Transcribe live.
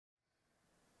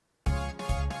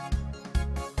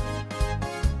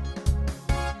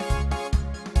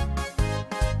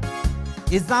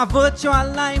Is a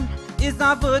virtual lime, is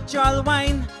a virtual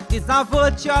wine, is a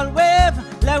virtual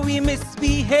wave, let we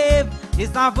misbehave.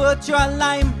 Is a virtual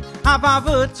lime, have a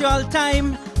virtual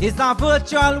time, is a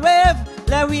virtual wave,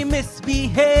 let we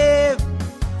misbehave.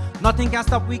 Nothing can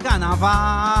stop we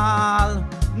carnival,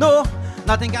 no,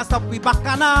 nothing can stop we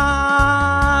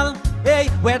bacchanal. Hey,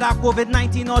 whether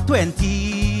COVID-19 or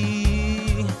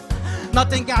 20,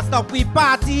 nothing can stop we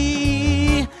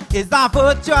party. Is a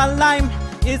virtual lime,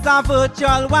 is a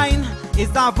virtual wine,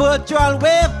 is a virtual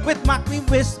wave, with Mac we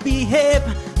misbehave.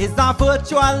 Is a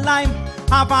virtual lime,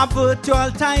 have a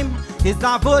virtual time, is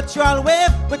a virtual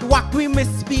wave, with what we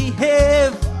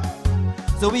misbehave.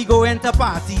 So we go into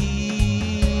party,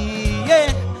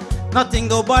 yeah, nothing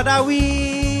go bother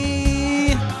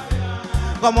we.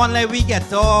 Come on, let we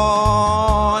get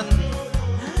on,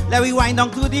 let we wind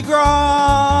down to the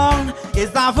ground.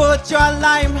 Is a virtual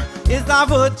lime, is a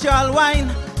virtual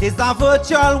wine, is a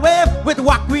virtual wave, with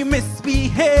what we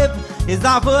misbehave. Is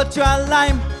a virtual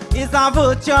lime, is a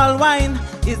virtual wine,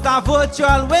 is a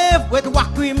virtual wave, with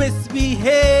what we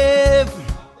misbehave.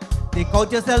 Take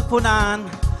out your cell phone and,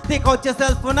 take out your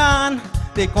cell phone and,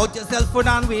 take out your cell phone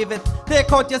and wave it.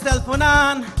 Take out your cell phone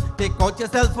and, take out your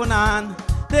cell phone and,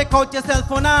 take out your cell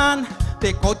phone and,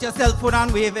 take out your cell phone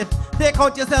and wave it. Take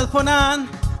out your cell phone and,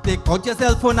 take out your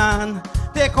cell phone and,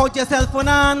 take out your cell phone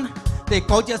and, take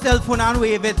out your cell phone and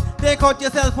wave it. Take out your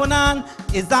cell phone and,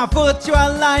 is a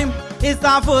virtual lime, is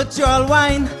a virtual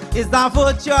wine, is a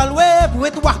virtual wave,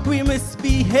 with what we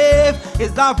misbehave.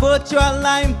 Is a virtual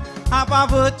lime, have a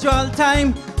virtual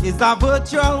time, is a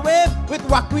virtual wave, with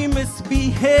what we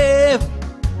misbehave.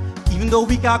 Even though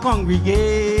we can't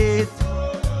congregate,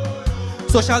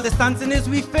 social distancing is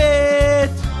we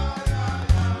faith.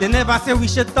 They never say we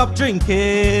should stop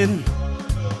drinking,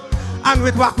 and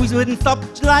with what we wouldn't stop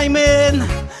liming.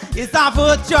 Is a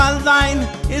virtual line,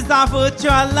 is a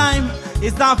virtual lime,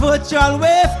 is a virtual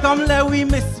wave, come let we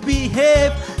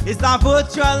misbehave. Is a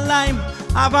virtual lime,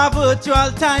 have a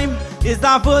virtual time, is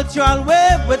a virtual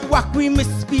wave, with what we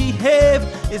misbehave.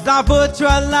 Is a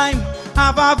virtual lime,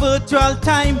 have a virtual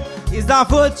time, is a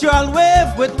virtual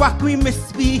wave, with what we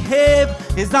misbehave.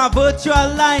 Is a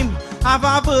virtual lime, have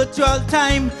a virtual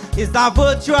time, is a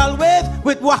virtual wave,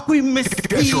 with what we misbehave.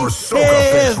 Get your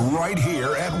soca fix right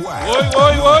here at WAC. Oi,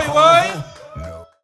 oi, oi, oi.